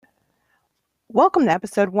Welcome to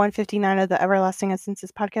episode 159 of the Everlasting Essences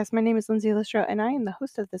podcast. My name is Lindsay Listro, and I am the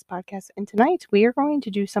host of this podcast. And tonight we are going to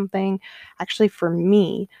do something actually for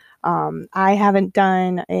me. I haven't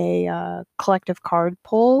done a collective card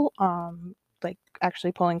pull, like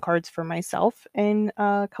actually pulling cards for myself in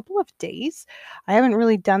a couple of days. I haven't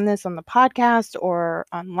really done this on the podcast or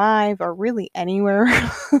on live or really anywhere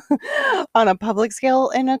on a public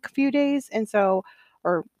scale in a few days. And so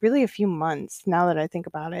or really a few months now that I think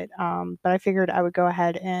about it. But I figured I would go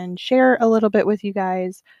ahead and share a little bit with you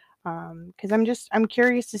guys because I'm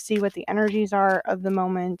curious to see what the energies are of the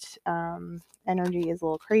moment. Energy is a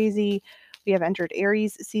little crazy. We have entered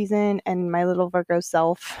Aries season, and my little Virgo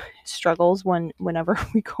self struggles whenever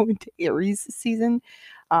we go into Aries season.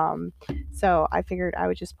 So I figured I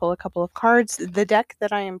would just pull a couple of cards. The deck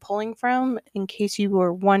that I am pulling from, in case you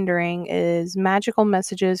were wondering, is Magical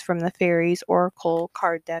Messages from the Fairies Oracle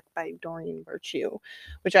card deck by Doreen Virtue,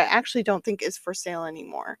 which I actually don't think is for sale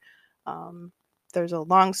anymore. There's a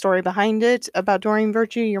long story behind it about Doreen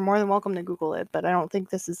Virtue. You're more than welcome to Google it, but I don't think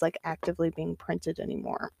this is like actively being printed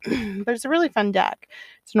anymore. But it's a really fun deck.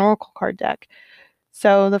 It's an Oracle card deck.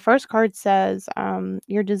 So the first card says,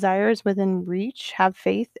 your desires within reach, have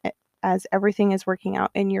faith as everything is working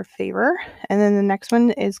out in your favor. And then the next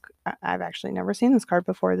one is, I've actually never seen this card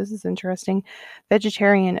before. This is interesting.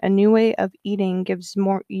 Vegetarian, a new way of eating gives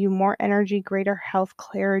you more energy, greater health,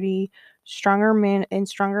 clarity, stronger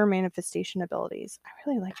manifestation abilities. I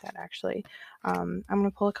really like that actually. I'm going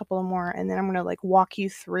to pull a couple more and then I'm going to like walk you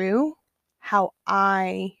through how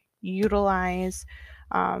I utilize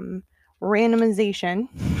randomization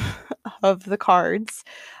of the cards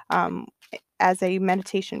as a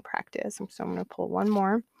meditation practice. So I'm going to pull one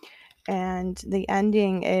more. And the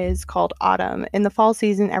ending is called Autumn. In the fall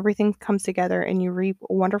season, everything comes together and you reap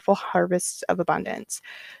wonderful harvests of abundance.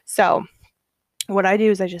 So what I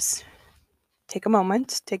do is I just take a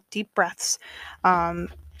moment, take deep breaths.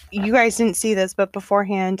 You guys didn't see this, but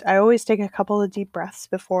beforehand, I always take a couple of deep breaths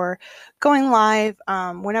before going live.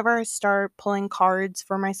 Whenever I start pulling cards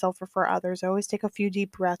for myself or for others, I always take a few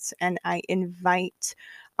deep breaths and I invite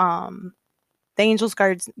the angels,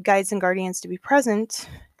 guides, and guardians to be present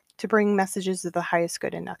to bring messages of the highest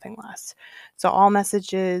good and nothing less. So all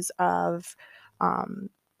messages of,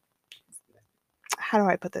 how do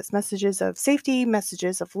I put this? Messages of safety,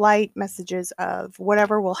 messages of light, messages of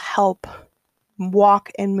whatever will help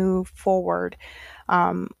walk and move forward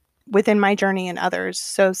within my journey and others.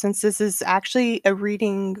 So since this is actually a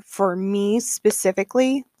reading for me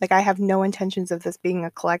specifically, like I have no intentions of this being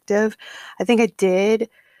a collective. I think I did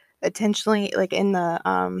intentionally, like in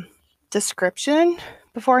the description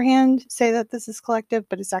beforehand, say that this is collective,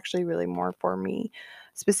 but it's actually really more for me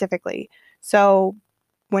specifically. So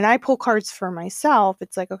when I pull cards for myself,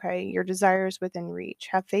 it's like, okay, your desires within reach.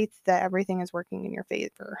 Have faith that everything is working in your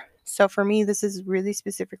favor. So for me, this is really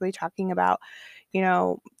specifically talking about,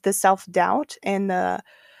 the self-doubt and the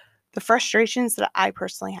frustrations that I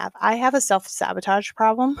personally have. I have a self-sabotage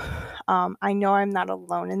problem. I know I'm not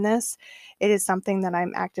alone in this. It is something that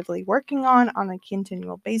I'm actively working on a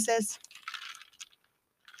continual basis.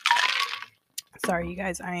 Sorry, you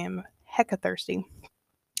guys, I am hecka thirsty.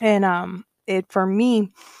 And for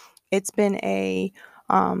me, it's been a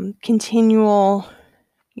continual,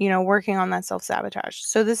 working on that self-sabotage.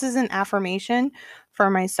 So this is an affirmation for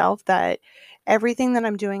myself that everything that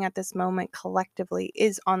I'm doing at this moment collectively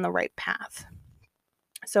is on the right path.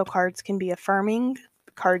 So cards can be affirming,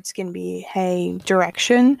 cards can be, hey,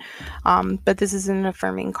 direction, but this is an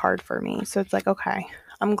affirming card for me. So it's like, okay,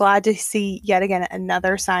 I'm glad to see yet again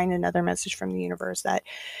another sign, another message from the universe that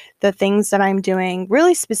the things that I'm doing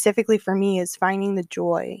really specifically for me is finding the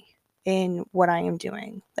joy in what I am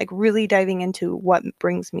doing, like really diving into what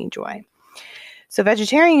brings me joy. So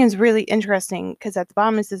vegetarian is really interesting because at the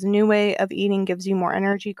bottom it says a new way of eating gives you more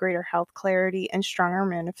energy, greater health, clarity, and stronger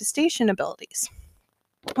manifestation abilities.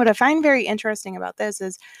 What I find very interesting about this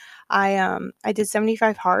is I did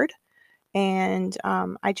 75 hard and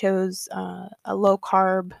I chose a low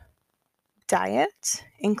carb diet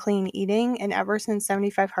and clean eating. And ever since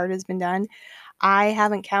 75 hard has been done, I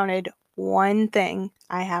haven't counted one thing.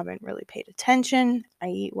 I haven't really paid attention. I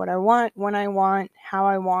eat what I want, when I want, how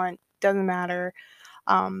I want, doesn't matter.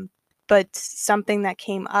 But something that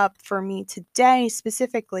came up for me today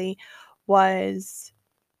specifically was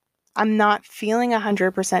I'm not feeling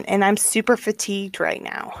 100% and I'm super fatigued right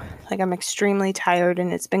now. Like I'm extremely tired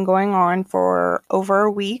and it's been going on for over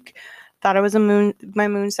a week. Thought it was my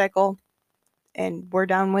moon cycle and we're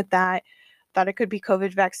done with that. Thought it could be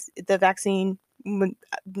the vaccine.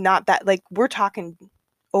 Not that, like we're talking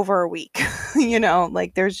over a week,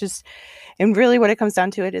 like there's just, And really what it comes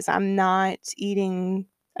down to it is I'm not eating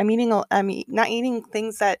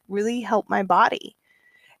things that really help my body.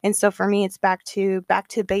 And so for me, it's back to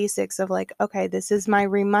basics of like, okay, this is my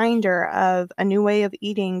reminder of a new way of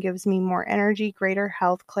eating gives me more energy, greater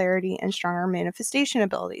health, clarity, and stronger manifestation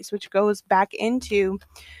abilities, which goes back into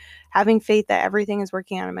having faith that everything is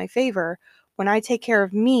working out in my favor. When I take care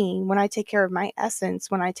of me, when I take care of my essence,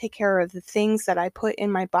 when I take care of the things that I put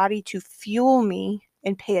in my body to fuel me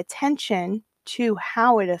and pay attention to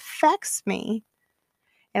how it affects me,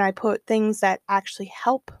 and I put things that actually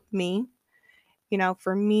help me,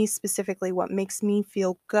 for me specifically, what makes me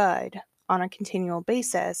feel good on a continual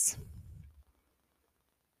basis,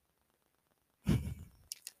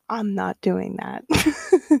 I'm not doing that.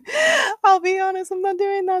 I'll be honest, I'm not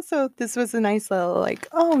doing that. So this was a nice little like,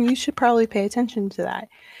 oh, you should probably pay attention to that.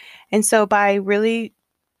 And so by really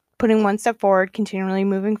putting one step forward, continually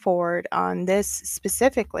moving forward on this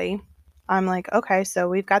specifically, I'm like, okay, so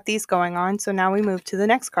we've got these going on. So now we move to the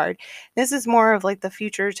next card. This is more of like the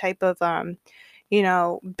future type of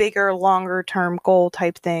bigger, longer term goal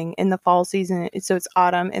type thing in the fall season. So it's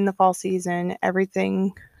autumn. In the fall season,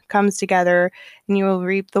 everything comes together and you will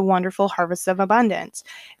reap the wonderful harvest of abundance.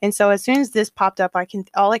 And so as soon as this popped up,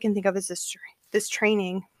 all I can think of is this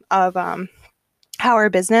training of how our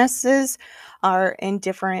businesses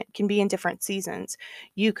can be in different seasons.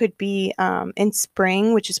 You could be in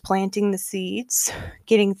spring, which is planting the seeds,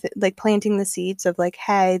 planting the seeds of like,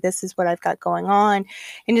 hey, this is what I've got going on,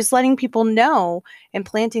 and just letting people know and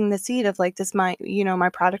planting the seed of like, this might, my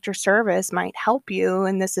product or service might help you,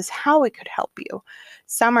 and this is how it could help you.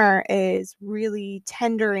 Summer is really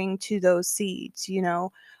tendering to those seeds,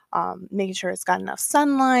 making sure it's got enough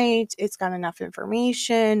sunlight, it's got enough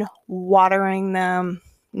information, watering them,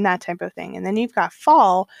 and that type of thing. And then you've got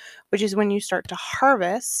fall, which is when you start to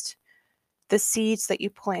harvest the seeds that you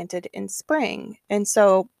planted in spring. And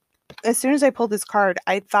so as soon as I pulled this card,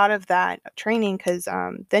 I thought of that training because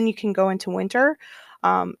then you can go into winter.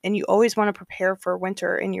 And you always want to prepare for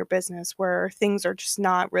winter in your business where things are just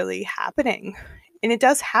not really happening. And it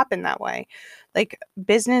does happen that way. Like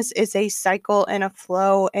business is a cycle and a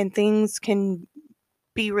flow, and things can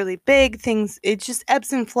be really big. It just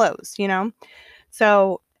ebbs and flows,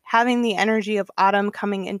 So having the energy of autumn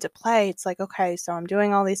coming into play, it's like, okay, so I'm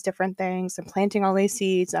doing all these different things. I'm planting all these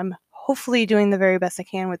seeds. I'm hopefully doing the very best I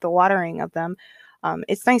can with the watering of them.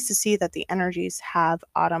 It's nice to see that the energies have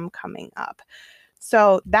autumn coming up.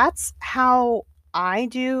 So that's how I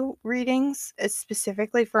do readings,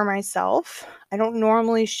 specifically for myself. I don't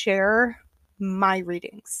normally share my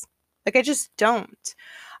readings. Like I just don't.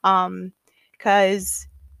 Because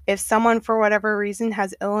if someone for whatever reason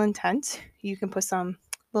has ill intent, you can put some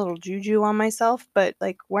little juju on myself. But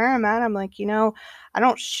like where I'm at, I'm like, I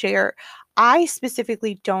don't share. I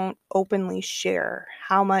specifically don't openly share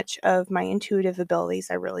how much of my intuitive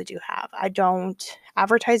abilities I really do have. I don't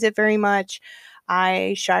advertise it very much.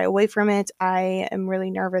 I shy away from it. I am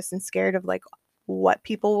really nervous and scared of like what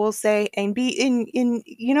people will say and be in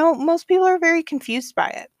most people are very confused by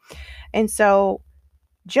it. And so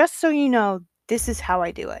just so you know, this is how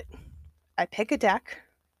I do it. I pick a deck.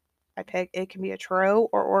 It can be a tarot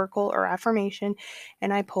or oracle or affirmation,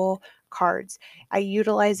 and I pull cards. I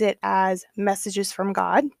utilize it as messages from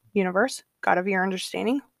God, universe, God of your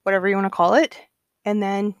understanding, whatever you want to call it, and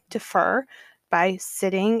then defer by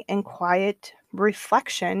sitting in quiet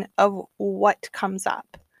reflection of what comes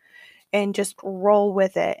up and just roll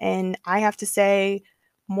with it. And I have to say,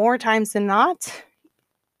 more times than not,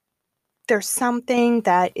 there's something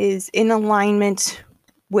that is in alignment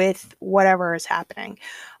with whatever is happening.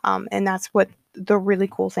 And that's what the really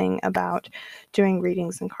cool thing about doing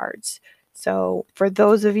readings and cards. So for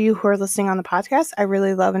those of you who are listening on the podcast, I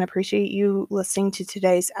really love and appreciate you listening to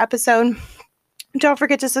today's episode. Don't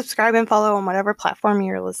forget to subscribe and follow on whatever platform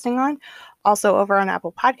you're listening on. Also over on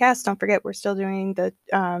Apple Podcasts, don't forget we're still doing the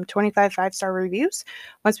 25 5-star reviews.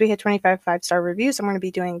 Once we hit 25 5-star reviews, I'm going to be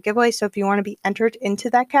doing a giveaway. So if you want to be entered into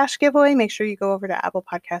that cash giveaway, make sure you go over to Apple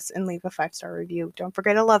Podcasts and leave a 5-star review. Don't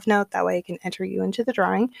forget a love note. That way I can enter you into the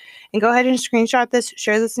drawing. And go ahead and screenshot this,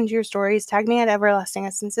 share this into your stories, tag me at Everlasting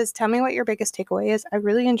Essences. Tell me what your biggest takeaway is. I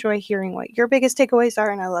really enjoy hearing what your biggest takeaways are,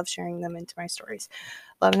 and I love sharing them into my stories.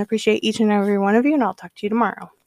 Love and appreciate each and every one of you, and I'll talk to you tomorrow.